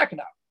end of the 2nd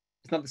hour.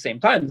 It's not the same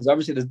time.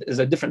 There's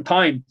a different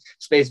time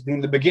space between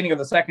the beginning of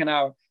the 2nd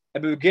hour,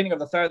 and the beginning of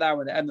the 3rd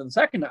hour, and the end of the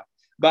 2nd hour.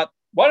 But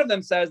one of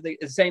them is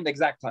saying the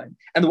exact time,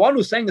 and the one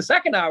who's saying the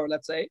 2nd hour,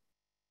 let's say,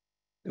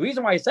 the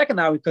reason why he's 2nd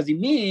hour is because he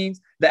means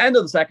the end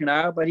of the 2nd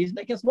hour, but he's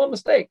making a small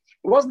mistake.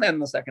 It wasn't the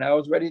end of the 2nd hour; it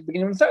was already the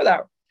beginning of the 3rd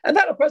hour. And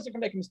that a person can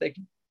make a mistake.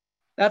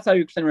 That's how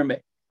you explain Rameh.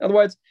 In other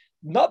words,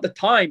 not the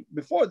time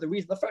before. The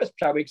reason the first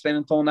pshat we explained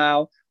until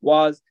now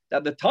was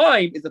that the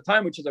time is the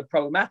time which is a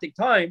problematic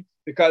time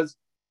because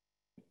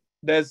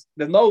we don't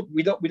know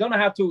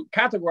how to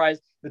categorize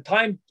the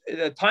time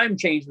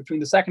change between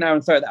the 2nd hour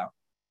and 3rd hour.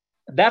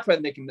 And that's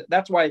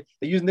why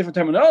they're using different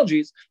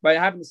terminologies by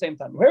having the same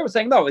time. Here we're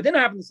saying no, it didn't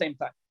happen at the same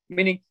time.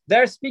 Meaning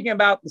they're speaking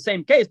about the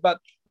same case, but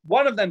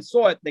one of them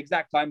saw it the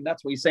exact time.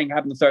 That's what he's saying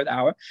happened the 3rd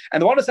hour.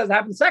 And the one that says it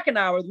happened the 2nd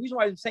hour, the reason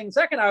why he's saying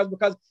 2nd hour is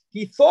because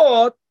he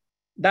thought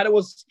that it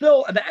was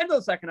still at the end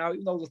of the 2nd hour,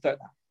 even though it was the 3rd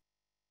hour.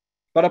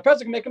 But a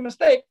person can make a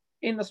mistake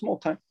in a small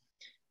time.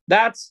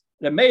 That's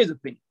the Meir's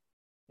opinion.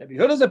 Rabbi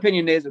Yehuda's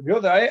opinion is a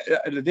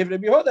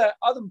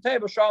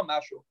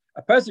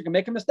person can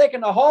make a mistake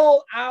in a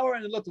whole hour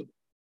and a little bit.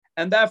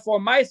 And therefore,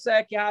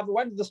 Ma'aseh Kihava,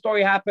 when did the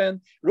story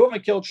happen?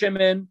 Reuven killed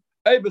Shimon,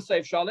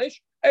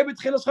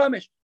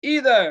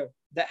 either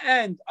the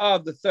end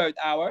of the 3rd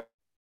hour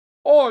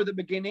or the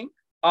beginning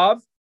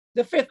of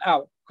the 5th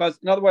hour. Because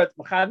in other words,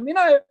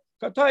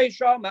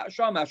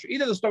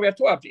 Either the story we have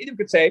two options. Either you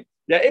could say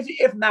that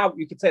if now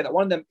you could say that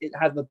one of them it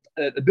has the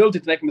ability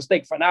to make a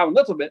mistake for now a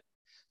little bit.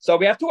 So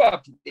we have two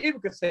options. Either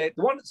we could say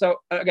the one. So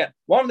again,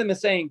 one of them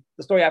is saying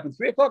the story happened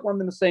 3 o'clock. One of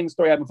them is saying the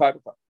story happened 5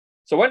 o'clock.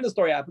 So when the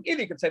story happened,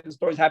 either you could say the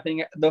story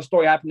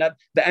happened at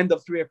the end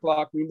of 3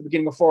 o'clock, or in the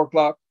beginning of 4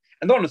 o'clock,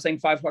 and the one is saying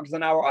 5 o'clock is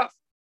an hour off,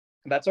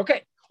 and that's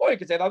okay. Or you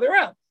could say the other way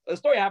around. The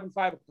story happened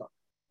 5 o'clock,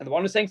 and the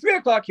one who's saying 3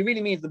 o'clock, he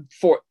really means the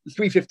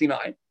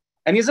 3:59,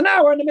 and he's an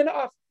hour and a minute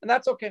off, and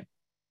that's okay.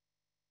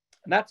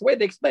 And that's the way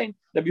they explain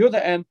the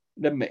Yehuda and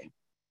the May.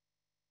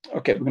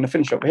 Okay, we're going to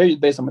finish over here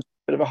based on a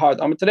bit of a hard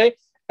Amud today.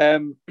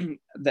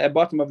 The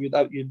bottom of Yud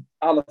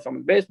Aleph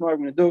Amud Beis. We're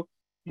going to do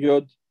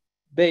Yud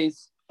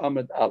Beis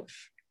Amud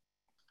Aleph.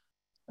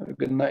 Have a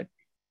good night.